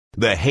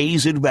The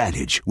Hayes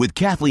Advantage with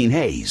Kathleen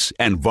Hayes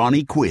and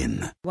Vonnie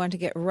Quinn. I want to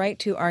get right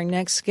to our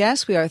next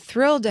guest. We are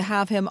thrilled to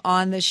have him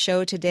on the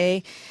show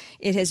today.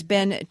 It has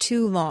been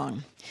too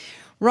long.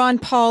 Ron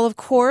Paul, of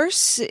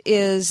course,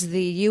 is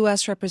the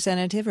U.S.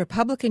 representative,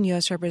 Republican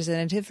U.S.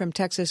 representative from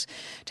Texas'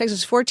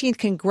 14th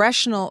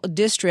Congressional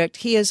District.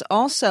 He is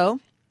also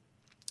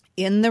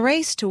in the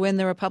race to win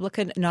the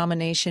Republican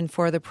nomination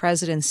for the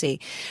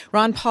presidency.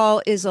 Ron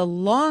Paul is a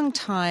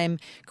longtime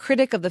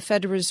critic of the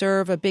Federal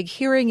Reserve. A big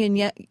hearing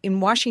in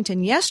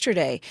Washington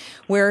yesterday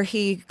where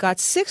he got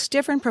 6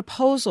 different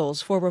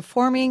proposals for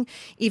reforming,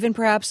 even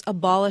perhaps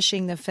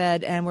abolishing the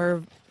Fed, and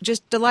we're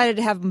just delighted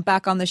to have him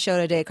back on the show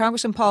today.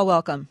 Congressman Paul,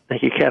 welcome.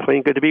 Thank you,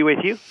 Kathleen. Good to be with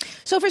you.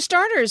 So for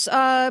starters,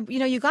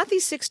 you got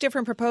these 6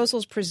 different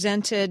proposals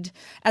presented,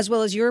 as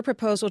well as your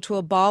proposal to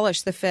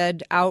abolish the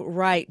Fed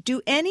outright. Do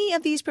any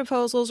of these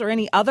proposals or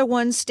any other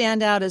ones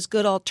stand out as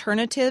good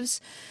alternatives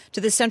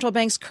to the central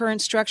bank's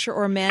current structure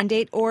or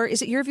mandate, or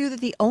is it your view that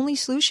the only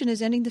solution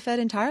is ending the Fed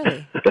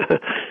entirely?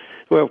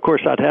 Well, of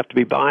course, I'd have to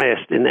be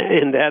biased in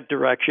that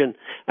direction.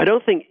 I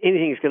don't think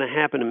anything is going to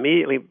happen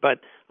immediately, but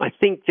I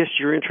think just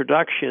your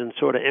introduction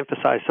sort of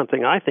emphasized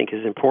something I think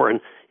is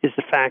important, is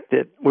the fact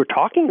that we're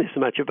talking this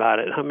much about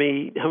it. How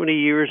many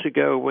years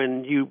ago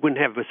when you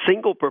wouldn't have a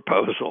single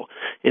proposal,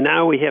 and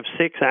now we have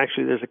 6.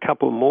 Actually, there's a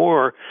couple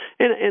more,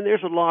 and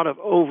there's a lot of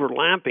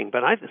overlapping.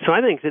 But I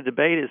think the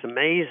debate is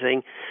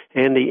amazing,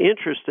 and the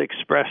interest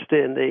expressed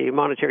in the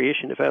monetary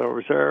issue in the Federal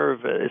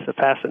Reserve is a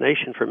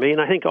fascination for me,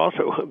 and I think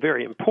also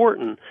very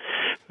important.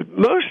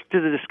 Most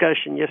of the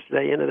discussion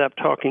yesterday ended up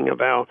talking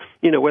about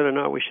whether or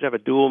not we should have a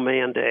dual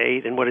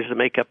mandate and what is the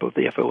makeup of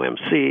the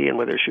FOMC and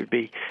whether it should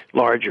be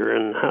larger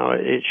and how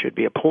it should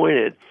be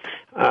appointed.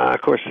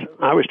 Of course,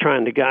 I was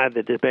trying to guide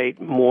the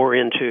debate more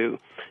into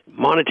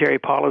monetary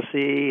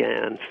policy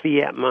and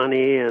fiat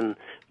money and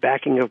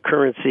backing of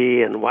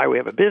currency and why we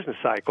have a business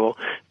cycle.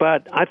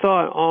 But I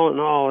thought all in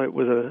all it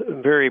was a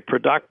very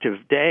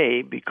productive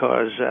day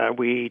because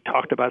we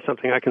talked about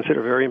something I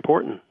consider very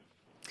important.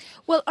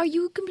 Well, are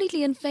you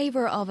completely in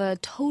favor of a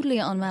totally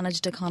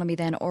unmanaged economy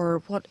then,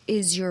 or what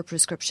is your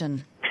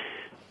prescription?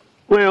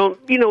 Well,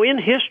 in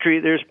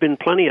history, there's been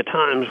plenty of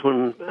times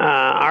when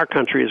our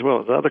country, as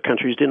well as other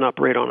countries, didn't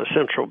operate on a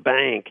central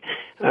bank.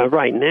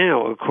 Right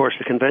now, of course,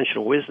 the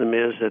conventional wisdom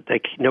is that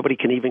nobody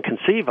can even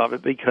conceive of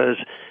it because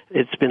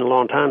it's been a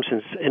long time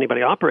since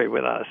anybody operated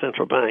without a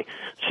central bank.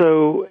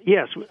 So,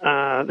 yes,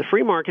 the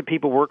free market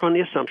people work on the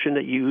assumption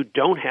that you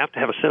don't have to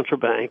have a central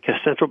bank. A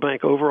central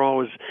bank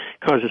overall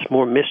causes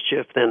more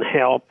mischief than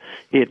help.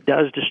 It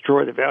does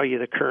destroy the value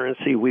of the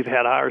currency. We've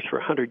had ours for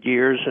 100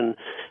 years, and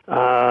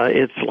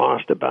it's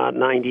lost about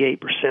 98%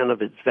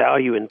 of its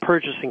value in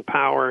purchasing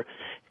power.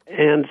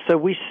 And so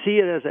we see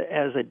it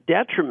as a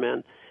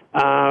detriment,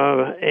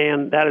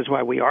 and that is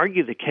why we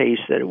argue the case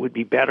that it would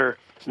be better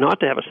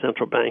not to have a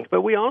central bank.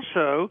 But we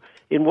also,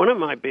 in one of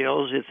my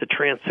bills, it's a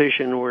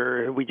transition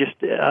where we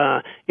just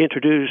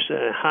introduce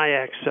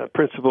Hayek's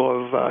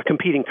principle of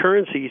competing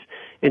currencies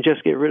and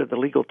just get rid of the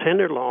legal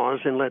tender laws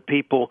and let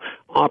people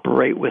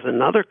operate with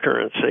another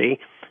currency.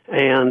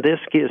 And this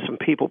gives some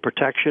people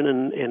protection,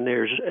 and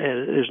there's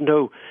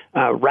no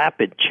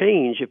rapid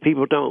change. If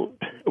people don't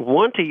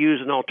want to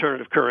use an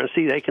alternative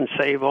currency, they can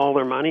save all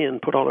their money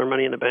and put all their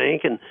money in the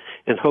bank and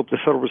hope the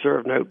Federal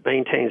Reserve note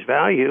maintains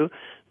value.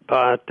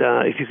 But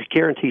if you could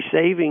guarantee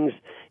savings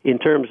in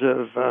terms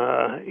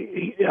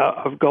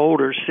of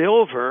gold or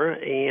silver,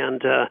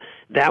 and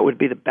that would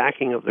be the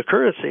backing of the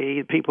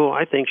currency, people,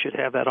 I think, should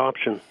have that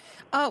option.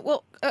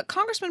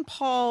 Congressman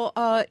Paul,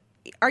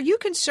 are you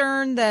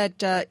concerned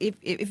that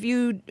if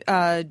you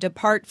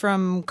depart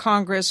from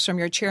Congress, from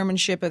your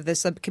chairmanship of the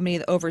subcommittee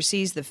that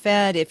oversees the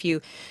Fed, if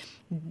you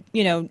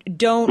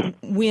don't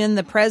win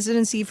the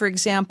presidency, for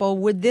example,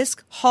 would this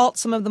halt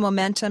some of the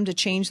momentum to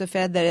change the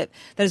Fed that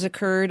has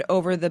occurred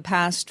over the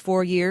past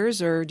 4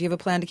 years, or do you have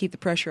a plan to keep the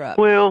pressure up?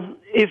 Well,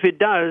 if it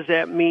does,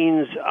 that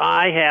means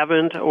I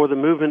haven't, or the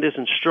movement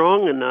isn't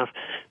strong enough.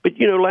 But,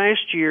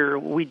 last year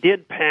we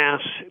did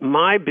pass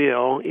my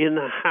bill in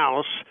the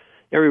House.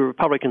 Every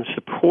Republican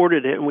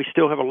supported it, and we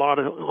still have a lot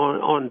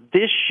on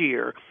this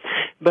year.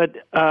 But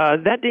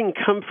that didn't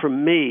come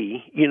from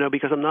me,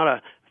 because I'm not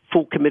a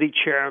full committee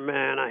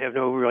chairman. I have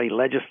no really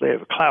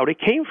legislative clout. It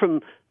came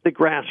from the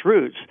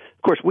grassroots.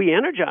 Of course, we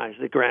energized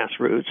the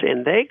grassroots,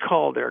 and they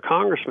called their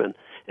congressman,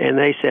 and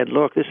they said,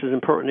 look, this is an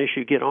important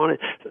issue, get on it.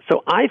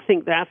 So I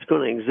think that's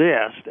going to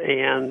exist,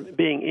 and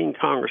being in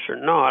Congress or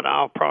not,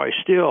 I'll probably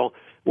still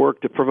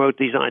work to promote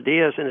these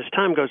ideas, and as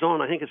time goes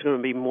on, I think it's going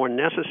to be more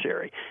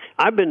necessary.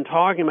 I've been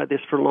talking about this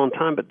for a long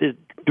time, but the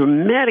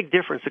dramatic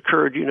difference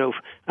occurred,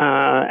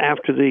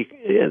 after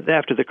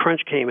the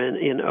crunch came in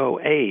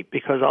 2008,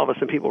 because all of a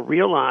sudden people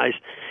realized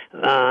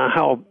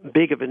how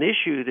big of an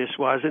issue this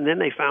was, and then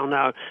they found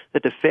out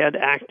that the Fed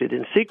acted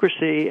in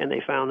secrecy, and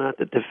they found out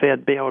that the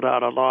Fed bailed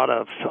out a lot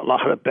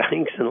of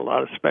banks and a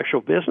lot of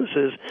special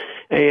businesses,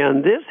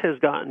 and this has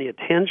gotten the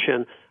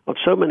attention of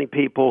so many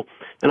people,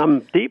 and I'm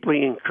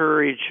deeply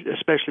encouraged,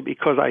 especially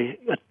because I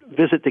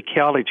visit the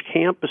college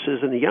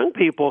campuses, and the young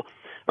people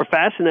are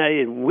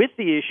fascinated with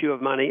the issue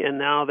of money, and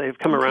now they've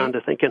come around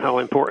to thinking how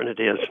important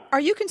it is.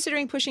 Are you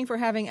considering pushing for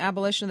having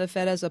abolition of the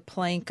Fed as a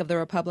plank of the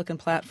Republican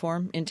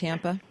platform in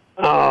Tampa?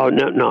 Oh,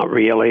 no, not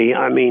really.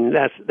 I mean,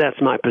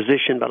 that's my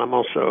position, but I'm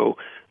also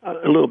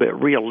a little bit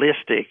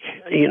realistic,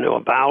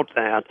 about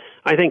that.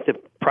 I think the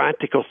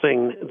practical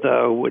thing,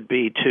 though, would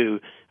be to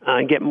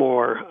get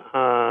more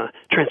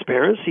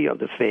transparency of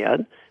the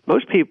Fed.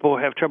 Most people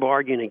have trouble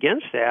arguing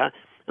against that.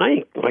 And I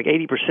think like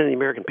 80% of the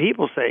American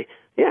people say,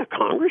 yeah,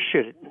 Congress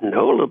should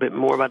know a little bit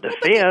more about the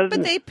Fed.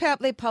 But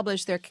they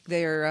publish their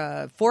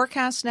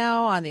forecast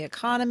now on the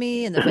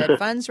economy and the Fed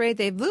funds rate.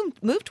 They've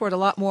moved toward a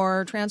lot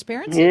more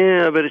transparency.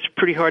 Yeah, but it's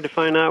pretty hard to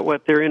find out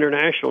what their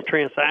international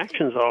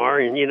transactions are.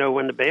 And,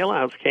 when the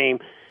bailouts came,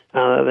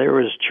 there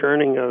was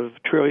churning of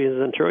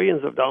trillions and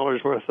trillions of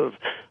dollars worth of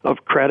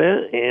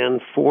credit, and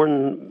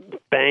foreign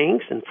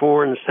banks and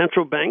foreign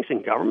central banks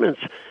and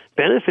governments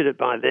benefited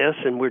by this,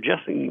 and we're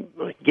just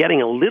getting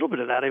a little bit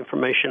of that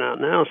information out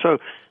now. So,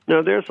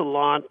 no, there's a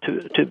lot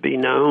to be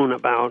known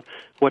about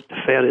what the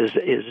Fed is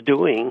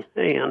doing,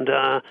 and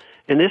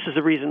this is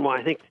the reason why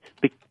I think,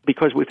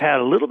 because we've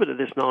had a little bit of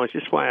this knowledge,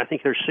 this is why I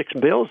think there's 6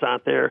 bills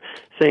out there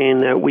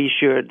saying that we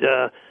should,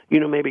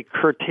 maybe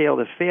curtail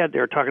the Fed.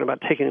 They're talking about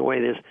taking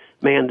away this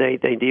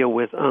mandate they deal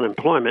with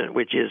unemployment,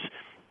 which is,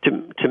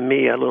 to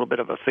me, a little bit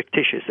of a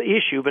fictitious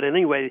issue. But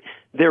anyway,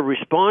 they're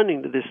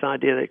responding to this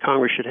idea that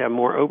Congress should have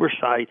more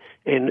oversight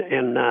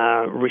and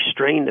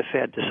restrain the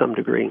Fed to some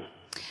degree.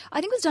 I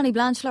think it was Johnny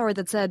Blanchflower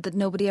that said that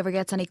nobody ever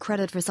gets any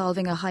credit for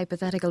solving a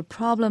hypothetical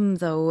problem,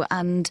 though.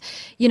 And,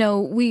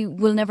 we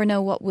will never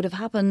know what would have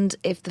happened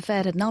if the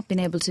Fed had not been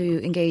able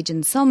to engage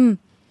in some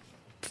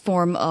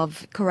form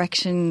of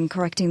correcting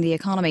the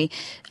economy.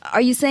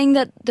 Are you saying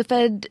that the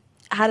Fed,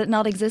 had it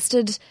not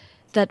existed,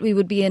 that we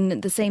would be in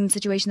the same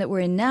situation that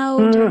we're in now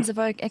in terms of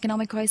our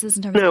economic crisis?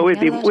 In terms of we'd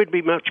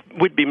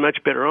be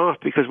much better off,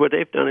 because what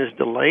they've done is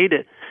delayed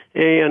it,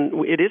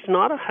 and it is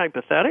not a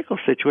hypothetical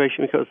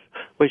situation, because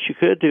what you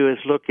could do is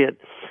look at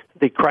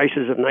the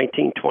crisis of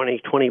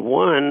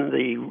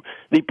 1920-21,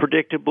 the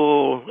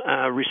predictable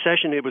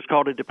recession. It was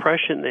called a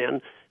depression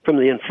then, from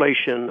the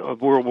inflation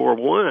of World War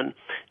I.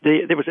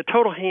 There was a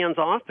total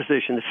hands-off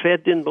position. The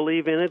Fed didn't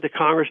believe in it. The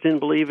Congress didn't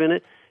believe in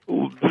it.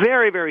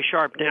 Very, very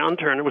sharp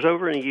downturn. It was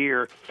over in a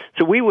year.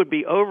 So we would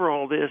be over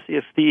all this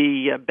if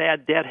the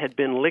bad debt had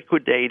been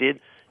liquidated,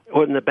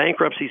 or the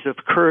bankruptcies have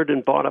occurred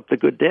and bought up the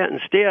good debt.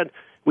 Instead,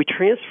 we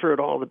transferred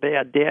all the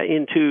bad debt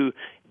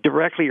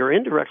directly or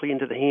indirectly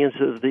into the hands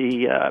of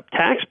the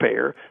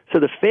taxpayer. So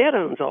the Fed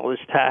owns all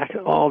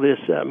this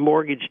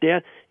mortgage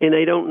debt, and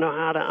they don't know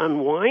how to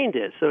unwind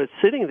it. So it's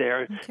sitting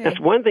there. Okay. That's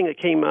one thing that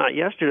came out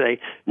yesterday.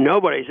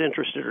 Nobody's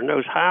interested or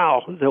knows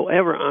how they'll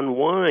ever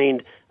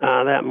unwind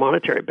that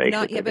monetary base.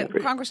 But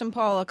Congressman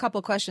Paul, a couple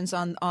of questions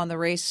on the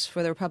race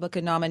for the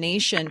Republican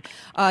nomination.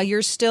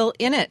 You're still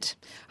in it.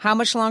 How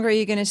much longer are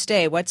you going to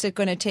stay? What's it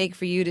going to take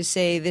for you to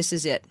say this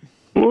is it?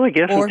 Well, I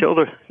guess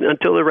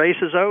until the race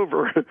is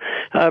over.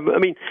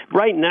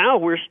 Right now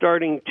we're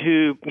starting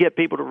to get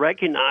people to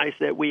recognize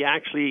that we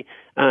actually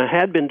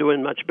had been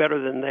doing much better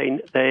than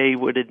they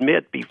would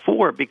admit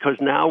before, because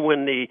now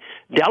when the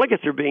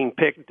delegates are being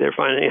picked, they're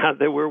finding out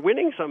that we're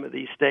winning some of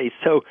these states.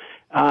 So,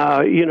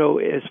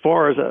 as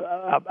far as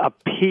a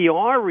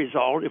PR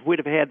result, if we'd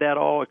have had that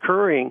all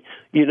occurring,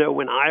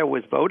 when Iowa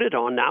was voted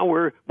on,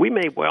 now we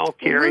may well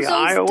carry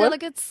Iowa. Will those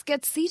delegates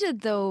get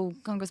seated, though,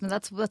 Congressman?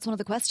 That's one of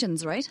the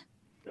questions, right?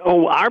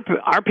 Oh,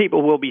 our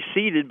people will be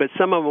seated, but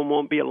some of them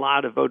won't be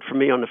allowed to vote for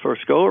me on the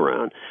first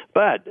go-around.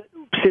 But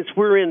since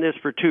we're in this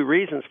for 2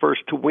 reasons,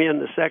 first to win,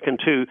 the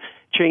second to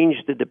change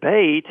the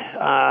debate,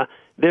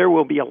 there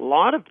will be a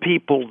lot of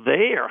people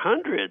there,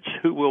 hundreds,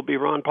 who will be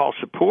Ron Paul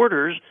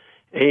supporters,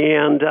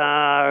 and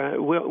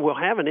we'll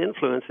have an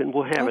influence and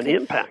we'll have an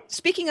impact.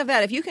 Speaking of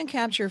that, if you can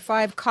capture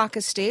 5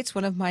 caucus states,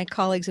 one of my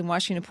colleagues in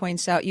Washington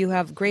points out you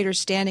have greater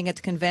standing at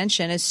the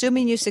convention.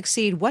 Assuming you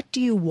succeed, what do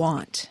you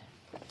want?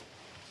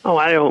 Oh,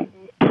 I don't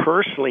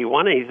personally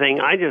want anything.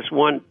 I just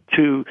want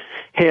to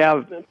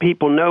have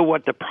people know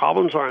what the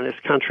problems are in this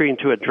country and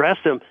to address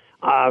them.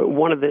 I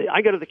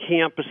go to the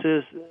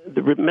campuses.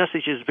 The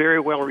message is very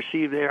well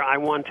received there. I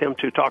want them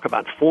to talk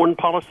about foreign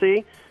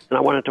policy, and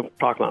I want them to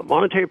talk about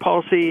monetary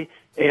policy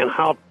and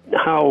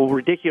how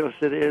ridiculous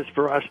it is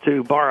for us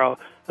to borrow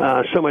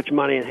so much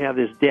money and have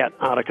this debt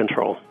out of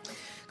control.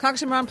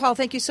 Congressman Ron Paul,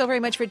 thank you so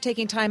very much for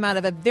taking time out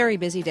of a very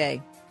busy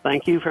day.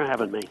 Thank you for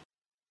having me.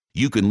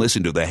 You can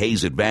listen to the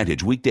Hayes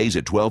Advantage weekdays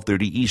at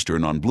 12:30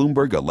 Eastern on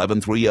Bloomberg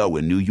 1130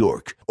 in New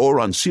York, or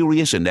on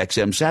Sirius and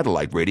XM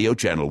Satellite Radio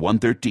Channel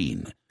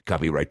 113.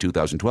 Copyright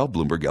 2012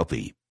 Bloomberg LP.